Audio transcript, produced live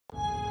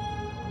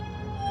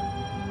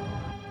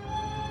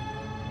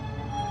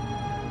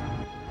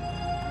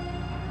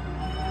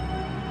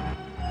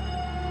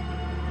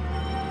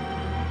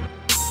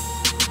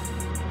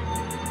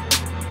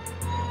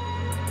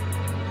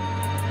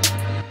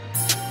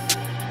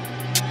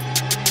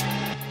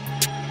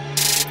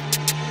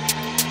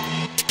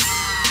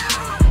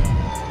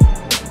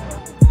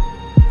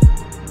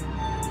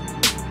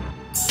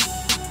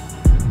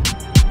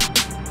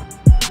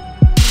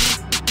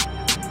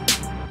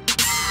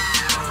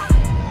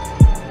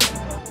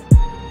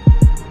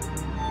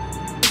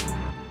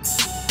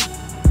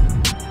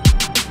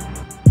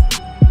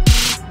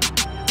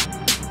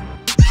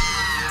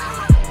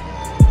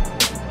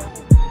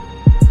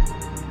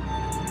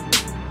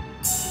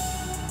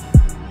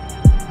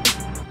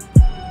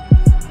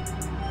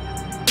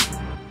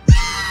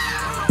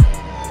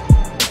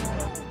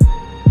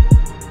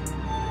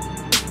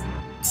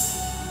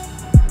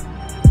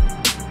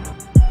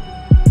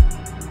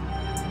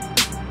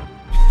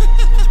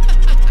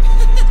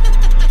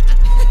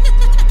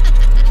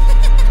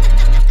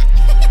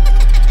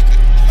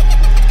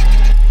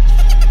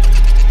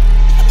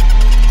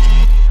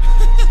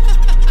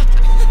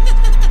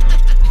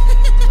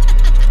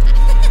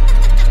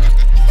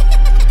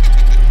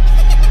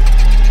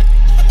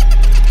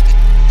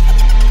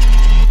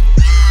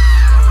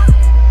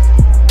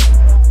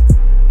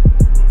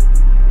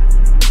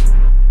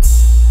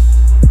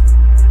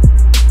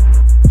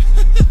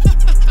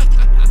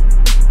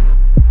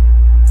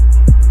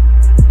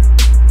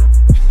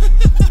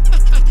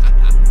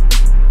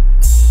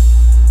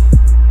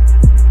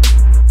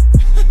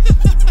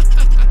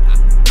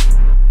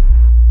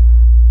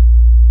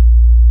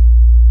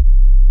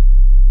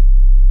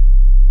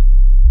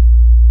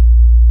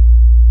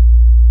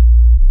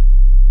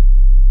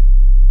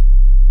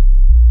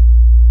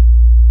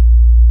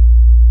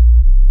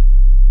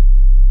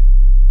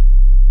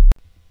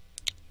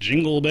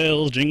jingle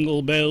bells,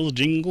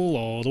 jingle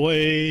all the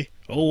way.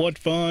 Oh, what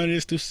fun it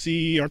is to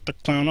see Art the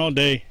Clown all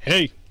day.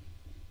 Hey!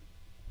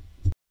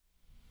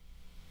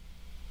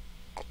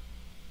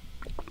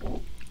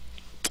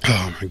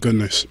 Oh my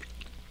goodness.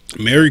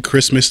 Merry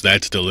Christmas,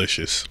 that's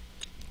delicious.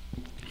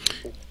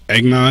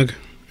 Eggnog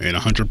and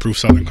 100 proof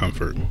Southern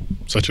Comfort.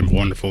 Such a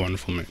wonderful,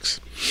 wonderful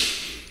mix.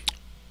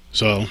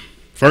 So,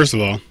 first of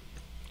all,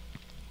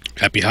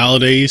 happy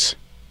holidays,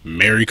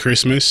 Merry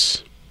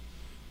Christmas,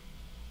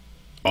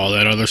 all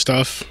that other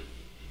stuff.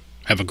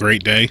 Have a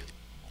great day.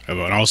 Have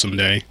an awesome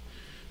day.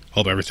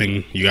 Hope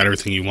you got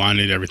everything you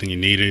wanted, everything you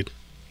needed.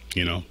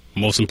 You know,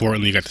 most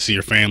importantly, you got to see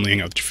your family,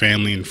 hang out with your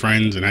family and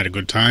friends, and had a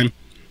good time.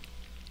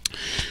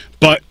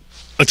 But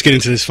let's get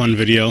into this fun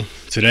video.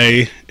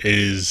 Today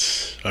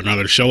is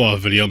another show-off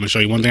video. I'm going to show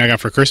you one thing I got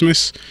for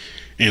Christmas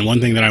and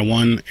one thing that I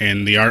won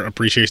in the Art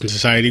Appreciation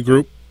Society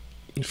group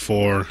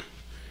for,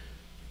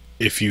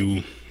 if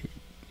you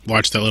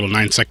watched that little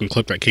 9-second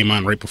clip that came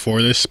on right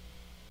before this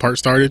part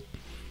started,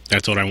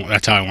 that's how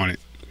I want it,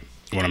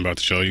 what I'm about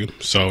to show you.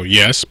 So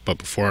yes, but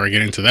before I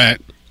get into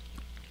that,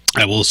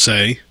 I will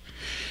say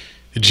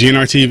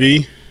GNR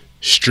TV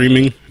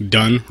streaming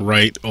done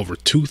right. Over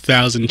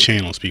 2,000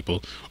 channels,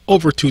 people.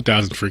 Over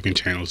 2,000 freaking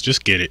channels.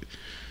 Just get it.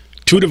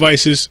 2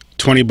 devices,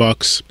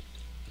 $20.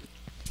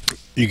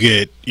 You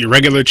get your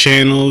regular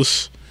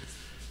channels,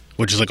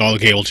 which is like all the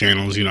cable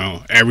channels, you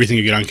know, everything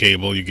you get on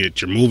cable. You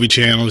get your movie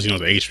channels, you know,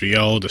 the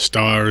HBO, the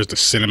Stars, the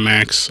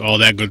Cinemax, all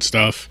that good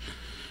stuff.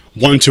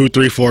 1, 2,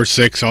 3, 4,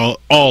 6, all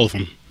of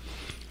them.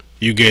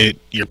 You get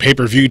your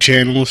pay-per-view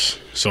channels.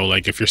 So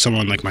like if you're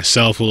someone like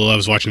myself who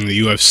loves watching the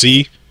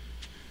UFC,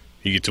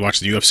 you get to watch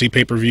the UFC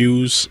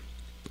pay-per-views.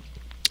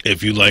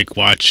 If you like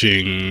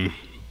watching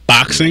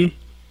boxing,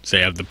 so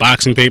they have the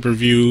boxing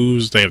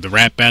pay-per-views, they have the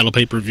rap battle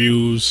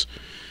pay-per-views,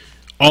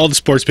 all the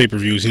sports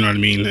pay-per-views, you know what I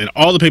mean? And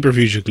all the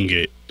pay-per-views you can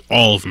get,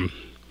 all of them.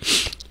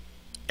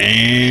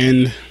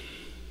 And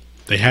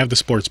they have the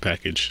sports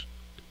package,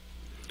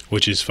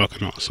 which is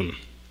fucking awesome.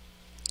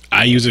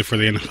 I use it for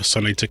the NFL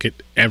Sunday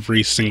Ticket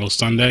every single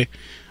Sunday.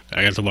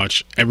 I got to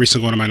watch every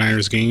single one of my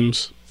Niners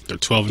games. They're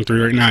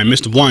 12-3 right now. I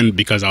missed one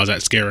because I was at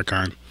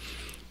Scaricon.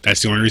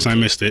 That's the only reason I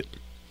missed it.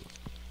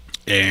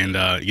 And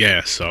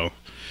yeah, so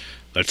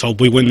let's hope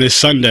we win this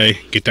Sunday.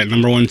 Get that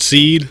 #1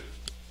 seed.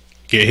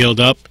 Get healed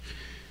up.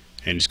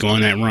 And just go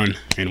on that run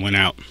and win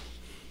out.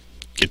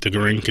 Get the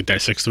ring. Get that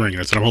 6th ring.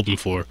 That's what I'm hoping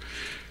for.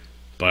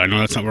 But I know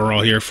that's not what we're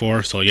all here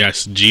for. So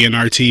yes,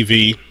 GNR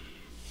TV.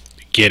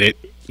 Get it.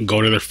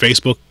 Go to their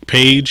Facebook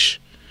page.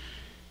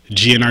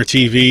 GNR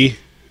TV.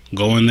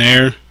 Go in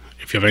there.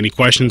 If you have any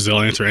questions, they'll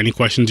answer any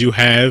questions you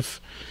have.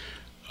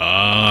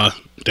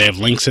 They have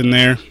links in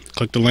there.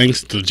 Click the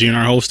links to the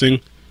GNR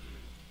hosting.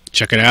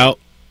 Check it out.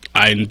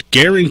 I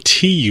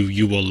guarantee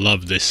you will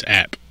love this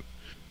app.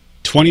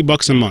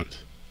 $20 a month.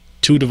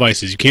 2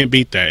 devices. You can't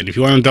beat that. And if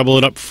you want to double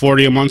it up,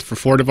 40 a month for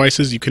 4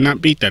 devices, you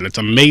cannot beat that. It's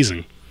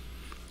amazing.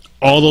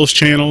 All those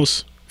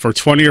channels for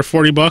 20 or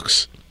 40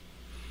 bucks.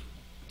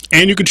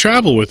 And you can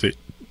travel with it.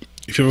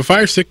 If you have a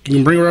Fire Stick, you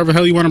can bring it wherever the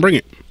hell you want to bring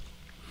it.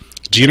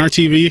 GNR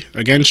TV,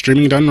 again,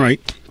 streaming done right.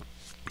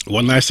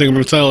 One last thing I'm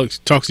going to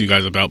talk to you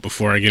guys about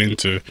before I get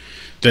into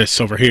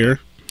this over here.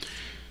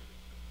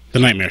 The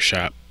Nightmare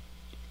Shop.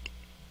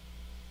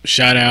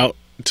 Shout out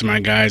to my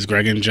guys,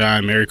 Greg and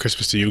John. Merry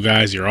Christmas to you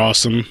guys. You're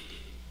awesome.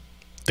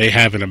 They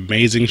have an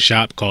amazing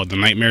shop called the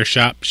Nightmare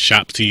Shop.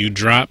 Shop till you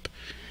drop.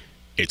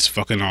 It's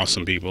fucking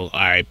awesome, people.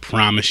 I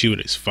promise you it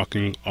is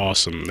fucking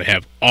awesome. They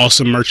have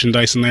awesome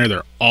merchandise in there.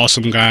 They're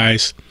awesome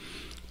guys.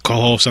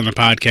 Co-hosts on the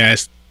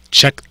podcast.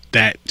 Check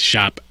that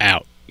shop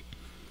out.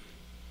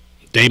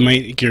 They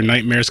make your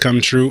nightmares come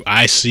true.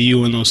 I see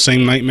you in those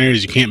same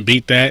nightmares. You can't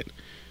beat that.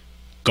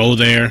 Go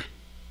there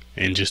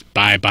and just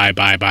buy. And by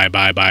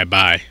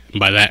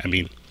that I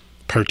mean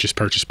purchase.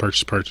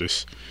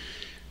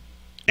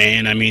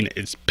 And I mean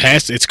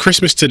it's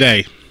Christmas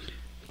today.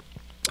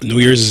 New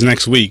Year's is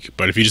next week.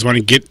 But if you just want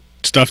to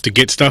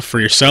get stuff for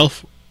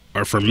yourself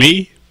or for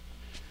me,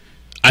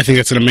 I think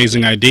that's an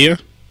amazing idea.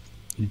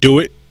 Do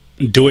it.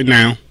 Do it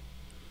now.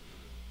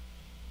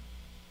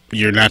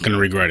 You're not going to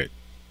regret it.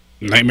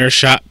 Nightmare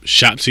Shop.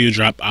 Shop till you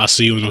drop. I'll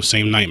see you in those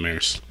same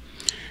nightmares.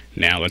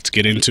 Now let's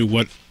get into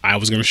what I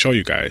was going to show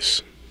you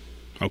guys.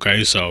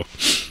 Okay, so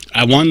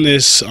I won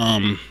this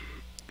from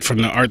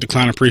the Art the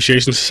Clown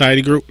Appreciation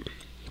Society group.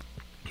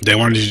 They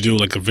wanted to do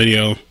like a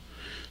video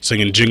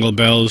singing Jingle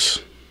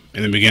Bells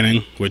in the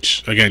beginning,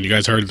 which again, you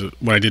guys heard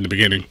what I did in the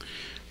beginning.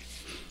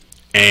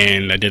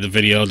 And I did the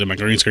video, did my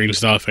green screen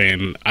stuff,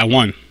 and I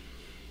won.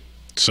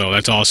 So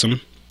that's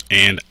awesome.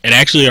 And it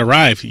actually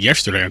arrived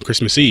yesterday on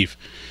Christmas Eve.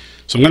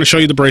 So I'm going to show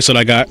you the bracelet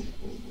I got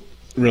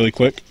really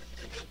quick.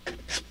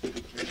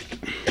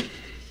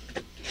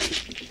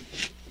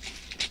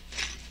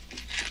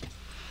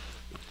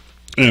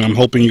 And I'm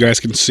hoping you guys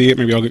can see it.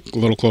 Maybe I'll get a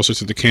little closer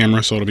to the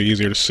camera so it'll be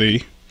easier to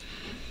see.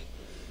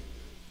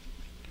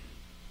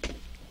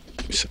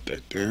 Set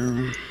that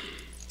down.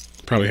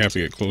 Probably have to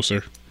get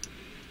closer.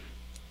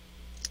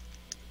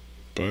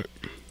 But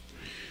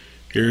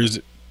here's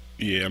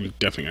Yeah, I'm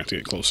definitely gonna have to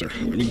get closer.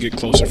 Let me get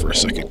closer for a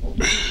second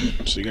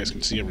so you guys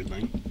can see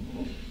everything.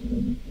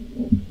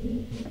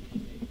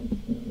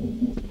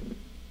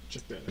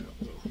 Check that out,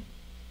 though.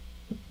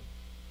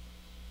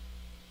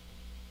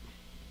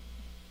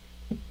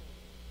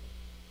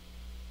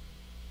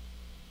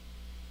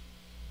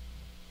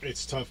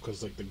 It's tough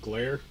because, like, the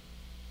glare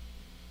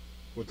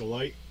with the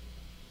light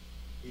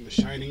and the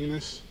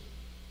shininess.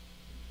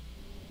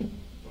 But,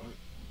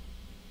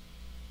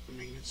 I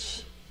mean,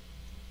 it's...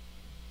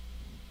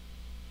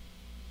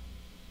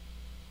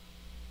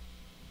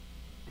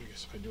 I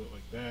guess if I do it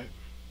like that.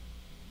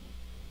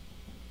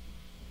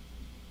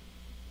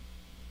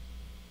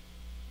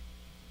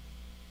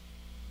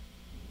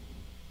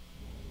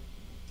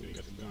 Then you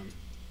got the gun.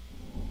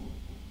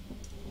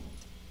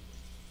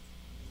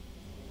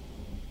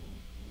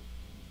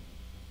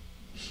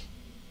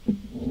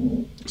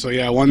 So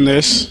yeah, I won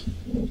this,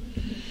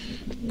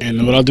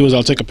 and what I'll do is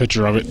I'll take a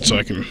picture of it so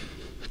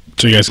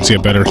you guys can see a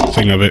better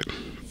thing of it.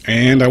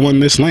 And I won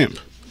this lamp.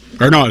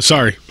 Or no,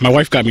 sorry, my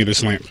wife got me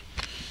this lamp.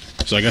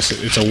 So I guess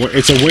it's a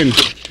win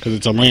because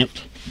it's a lamp.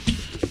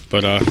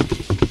 But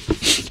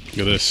look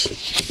at this.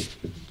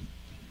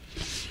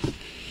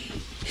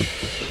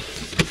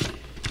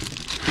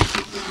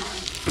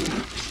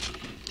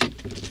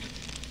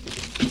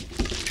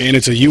 And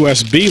it's a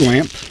USB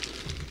lamp,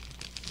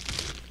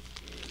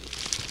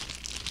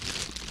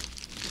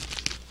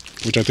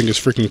 which I think is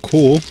freaking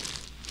cool.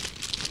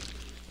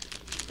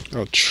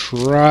 I'll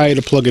try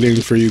to plug it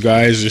in for you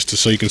guys just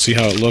so you can see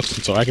how it looks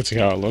and so I can see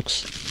how it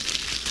looks.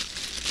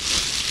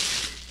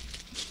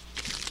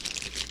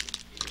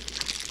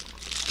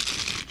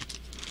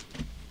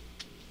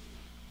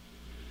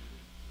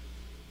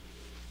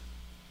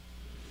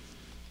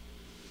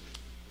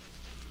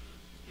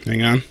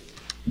 Hang on.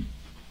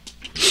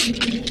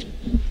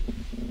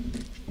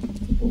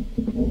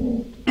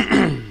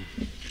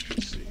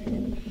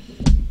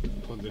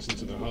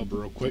 Into the hub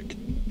real quick.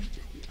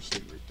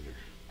 Stay right there.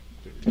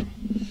 There we go.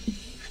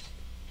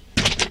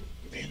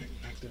 Damn it,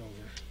 knocked it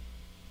over.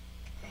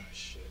 Ah,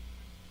 shit.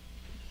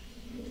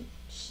 Let's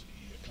see.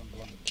 It comes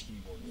on the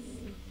keyboard for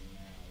me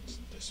now. It's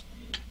this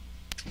one.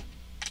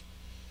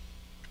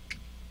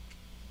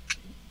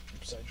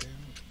 Upside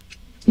down.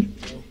 There we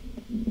go.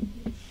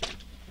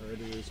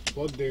 Alright, it is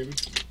plugged in.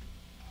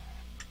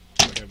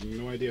 I have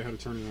no idea how to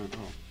turn it on.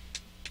 Oh.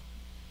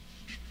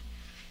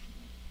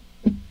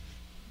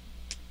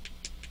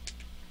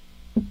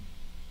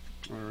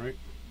 Alright,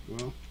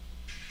 well,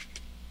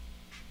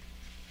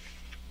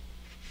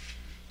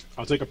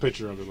 I'll take a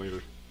picture of it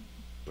later,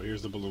 but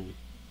here's the balloon.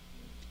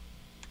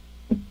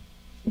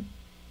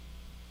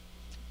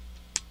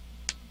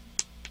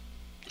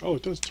 Oh,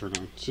 it does turn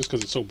on. It's just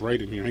because it's so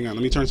bright in here. Hang on,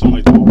 let me turn some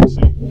lights off and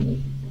see.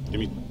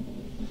 Give me...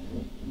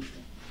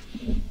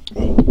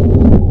 Oh.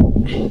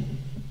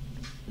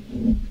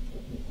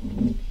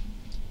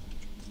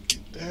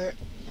 Get that.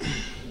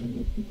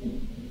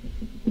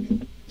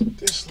 Get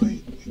this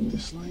light. Get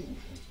this light.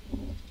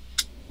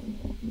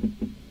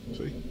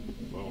 See?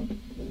 Well,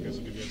 I guess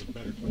I'll give you guys a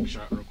better quick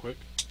shot real quick.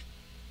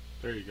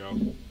 There you go.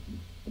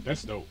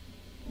 That's dope.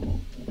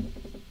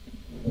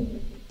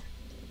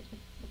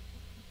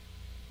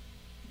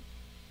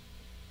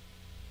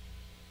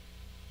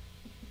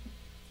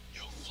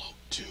 You'll float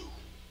too.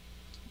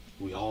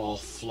 We all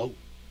float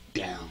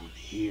down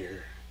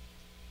here.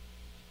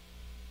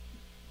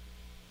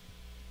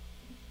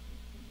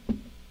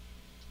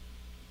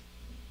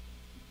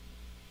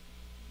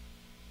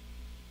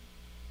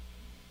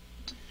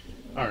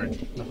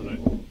 Alright, enough of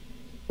that.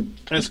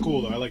 That's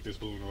cool though, I like this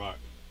balloon a lot.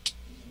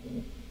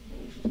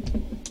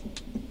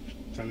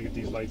 Trying to get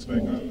these lights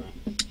back on now.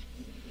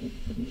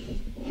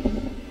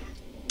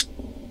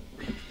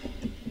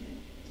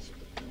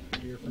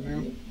 Here for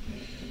now.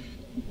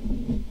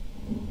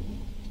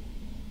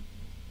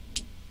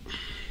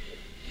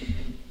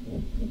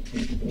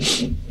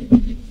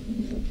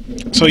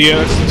 So yeah,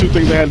 that's the two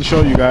things I had to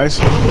show you guys.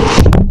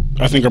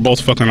 I think are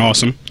both fucking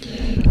awesome.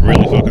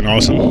 Really fucking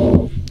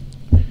awesome.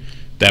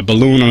 That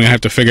balloon, I'm gonna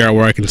have to figure out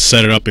where I can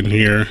set it up in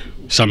here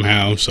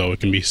somehow so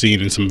it can be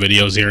seen in some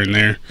videos here and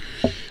there,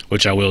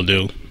 which I will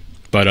do.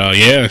 But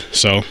yeah,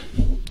 so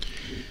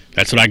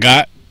that's what I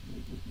got.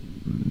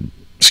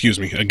 Excuse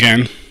me.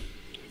 Again,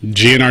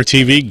 GNR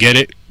TV, get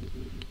it.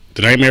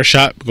 The Nightmare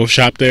Shop, go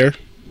shop there.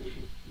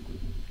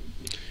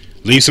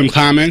 Leave some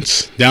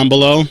comments down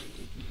below.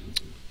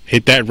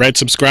 Hit that red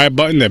subscribe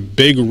button, that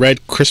big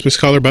red Christmas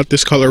color, about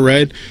this color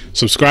red.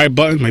 Subscribe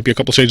button, might be a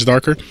couple shades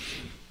darker.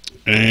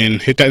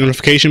 And hit that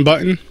notification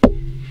button.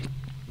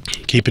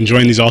 Keep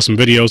enjoying these awesome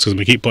videos because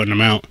we keep putting them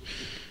out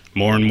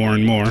more and more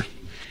and more.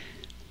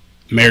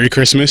 Merry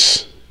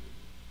Christmas.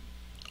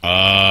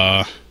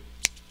 There's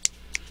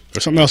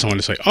something else I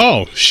wanted to say.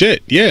 Oh,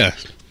 shit, yeah.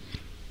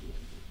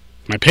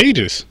 My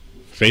pages.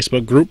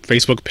 Facebook group,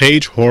 Facebook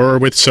page, Horror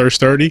with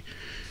SIR.STURDY.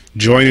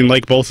 Join and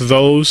like both of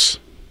those.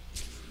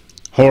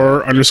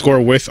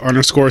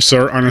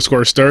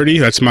 Horror_with_SIR_STURDY.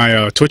 That's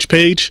my Twitch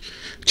page.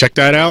 Check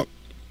that out.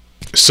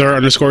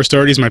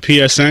 SIR_STURDY is my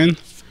PSN.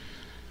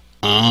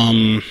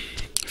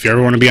 If you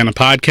ever want to be on a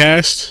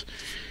podcast,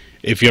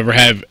 if you ever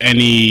have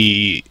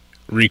any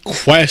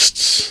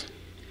requests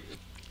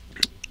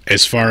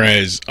as far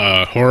as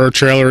a horror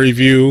trailer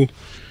review,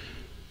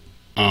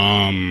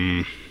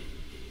 a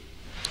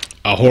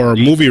horror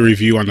movie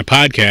review on the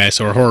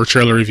podcast, or a horror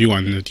trailer review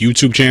on the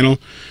YouTube channel,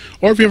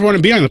 or if you ever want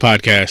to be on the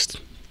podcast,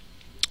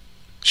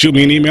 shoot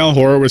me an email,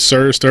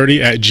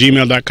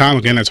 horrorwithsir.sturdy@gmail.com.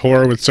 Again, that's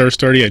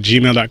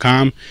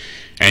horrorwithsir.sturdy@gmail.com.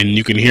 And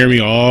you can hear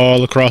me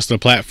all across the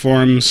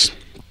platforms: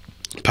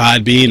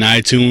 Podbean,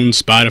 iTunes,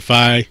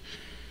 Spotify,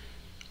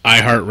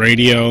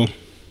 iHeartRadio.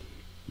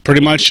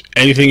 Pretty much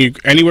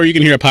anywhere you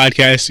can hear a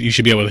podcast, you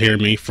should be able to hear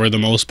me for the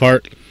most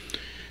part.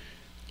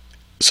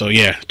 So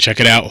yeah,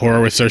 check it out,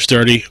 Horror with Sir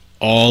Sturdy,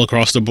 all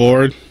across the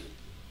board.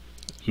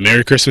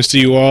 Merry Christmas to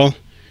you all,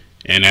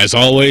 and as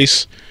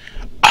always,